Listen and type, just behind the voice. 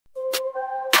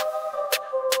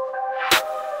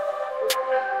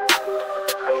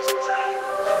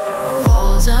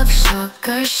Walls of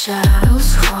sugar,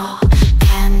 shadows crawl,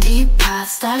 candy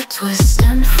paths that twist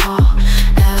and fall.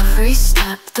 Every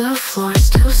step the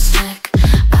floor's too slick,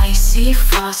 icy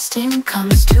frosting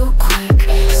comes too quick.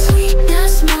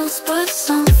 Sweetness melts but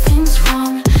something's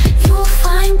wrong, you'll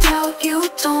find out you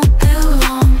don't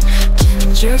belong.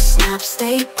 Ginger snaps,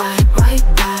 they bite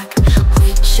right back,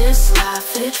 witches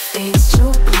laugh, it fades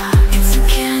to black. It's a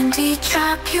candy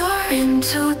trap, you're in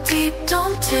too deep.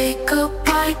 Don't take a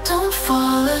bite, don't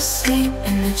fall asleep.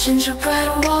 In the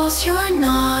gingerbread walls, you're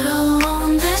not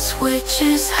alone. This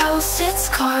witch's house, it's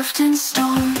carved in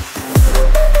stone.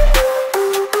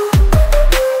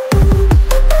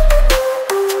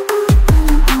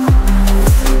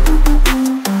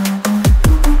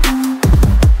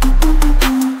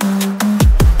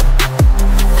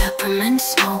 Peppermint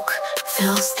smoke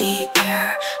fills the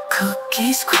air,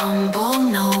 cookies crumble,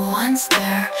 no one's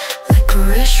there.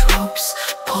 Licorice ropes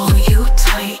pull you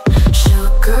tight,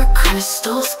 sugar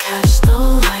crystals catch the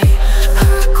light.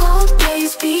 Her gold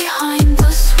gaze behind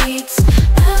the sweets,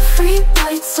 every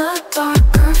bite's a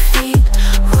darker feat.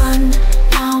 Run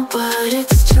now but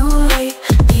it's too late,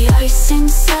 the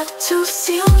icing's set to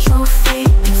seal your fate.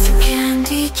 It's a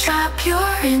candy trap,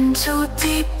 you're in too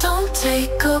deep. Don't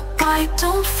take a bite,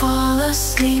 don't fall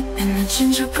asleep. In the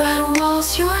gingerbread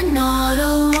walls, you're not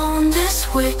alone.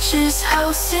 This witch's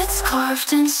house, it's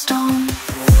carved in stone.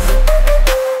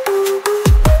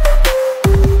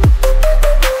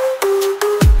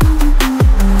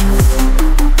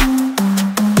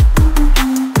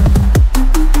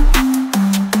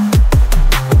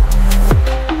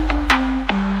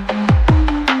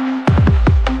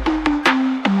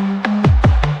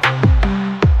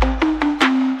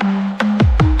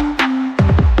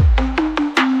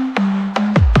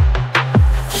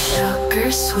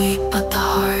 Sweet, but the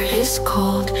heart is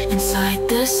cold. Inside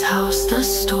this house, the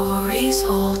story's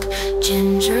old.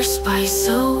 Ginger spice,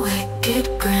 a wicked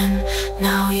grin.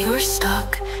 Now you're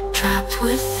stuck, trapped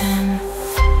within.